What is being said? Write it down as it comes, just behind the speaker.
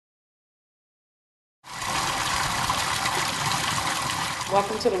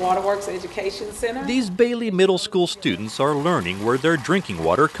Welcome to the WaterWorks Education Center. These Bailey Middle School students are learning where their drinking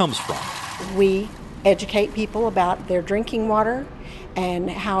water comes from. We educate people about their drinking water and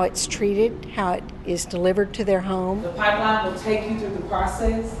how it's treated, how it is delivered to their home. The pipeline will take you through the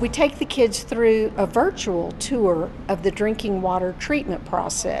process. We take the kids through a virtual tour of the drinking water treatment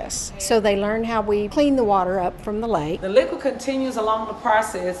process, so they learn how we clean the water up from the lake. The liquid continues along the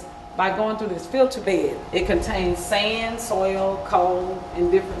process by going through this filter bed. It contains sand, soil, coal,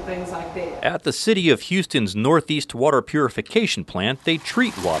 and different things like that. At the City of Houston's Northeast Water Purification Plant, they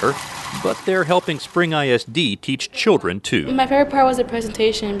treat water, but they're helping Spring ISD teach children too. My favorite part was the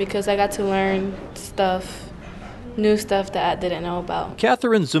presentation because I got to learn new stuff that I didn't know about.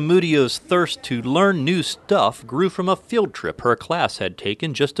 Katheryn Zamudio's thirst to learn new stuff grew from a field trip her class had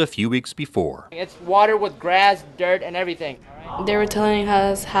taken just a few weeks before. It's water with grass, dirt, and everything. They were telling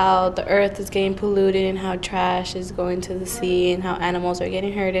us how the earth is getting polluted and how trash is going to the sea and how animals are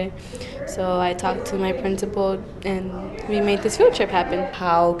getting hurted. So I talked to my principal and we made this field trip happen.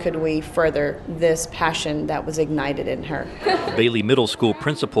 How could we further this passion that was ignited in her? Bailey Middle School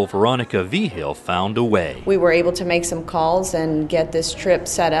principal Veronica Vijil found a way. We were able to make some calls and get this trip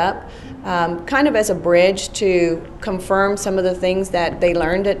set up, kind of as a bridge to confirm some of the things that they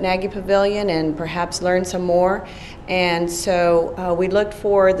learned at Nagy Pavilion and perhaps learn some more. And so we looked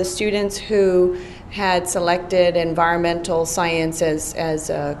for the students who had selected environmental science as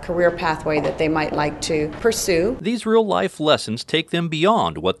a career pathway that they might like to pursue. These real-life lessons take them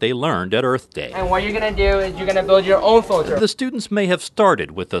beyond what they learned at Earth Day. And what you're going to do is you're going to build your own filter. The students may have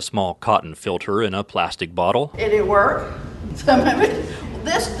started with a small cotton filter in a plastic bottle. Did it work? Some of it.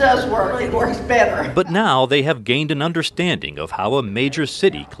 This does work. It works better. But now they have gained an understanding of how a major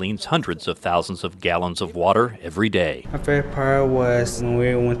city cleans hundreds of thousands of gallons of water every day. My favorite part was when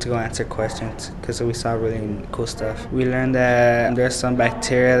we went to go answer questions because we saw really cool stuff. We learned that there's some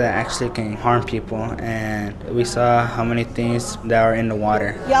bacteria that actually can harm people, and we saw how many things that are in the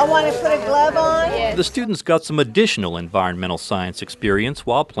water. Y'all want to put a glove on? Yes. The students got some additional environmental science experience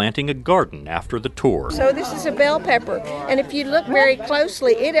while planting a garden after the tour. So this is a bell pepper, and if you look very closely,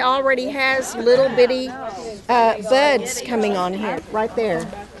 it already has little bitty buds coming on here, right there.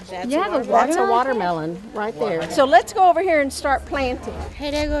 That's a watermelon right there. So let's go over here and start planting.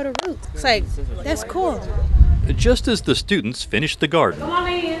 Hey, there go the roots. It's like, that's cool. Just as the students finished the garden, Come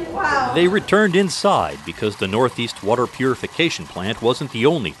on in. they returned inside because the Northeast Water Purification Plant wasn't the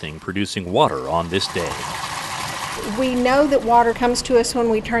only thing producing water on this day. We know that water comes to us when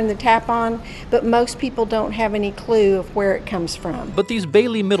we turn the tap on, but most people don't have any clue of where it comes from. But these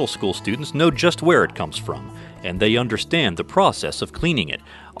Bailey Middle School students know just where it comes from, and they understand the process of cleaning it,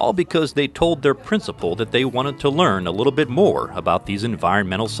 all because they told their principal that they wanted to learn a little bit more about these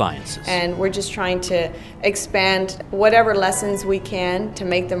environmental sciences. And we're just trying to expand whatever lessons we can to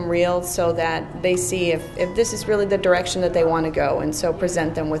make them real so that they see if this is really the direction that they want to go, and so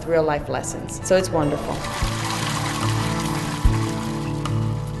present them with real life lessons. So it's wonderful.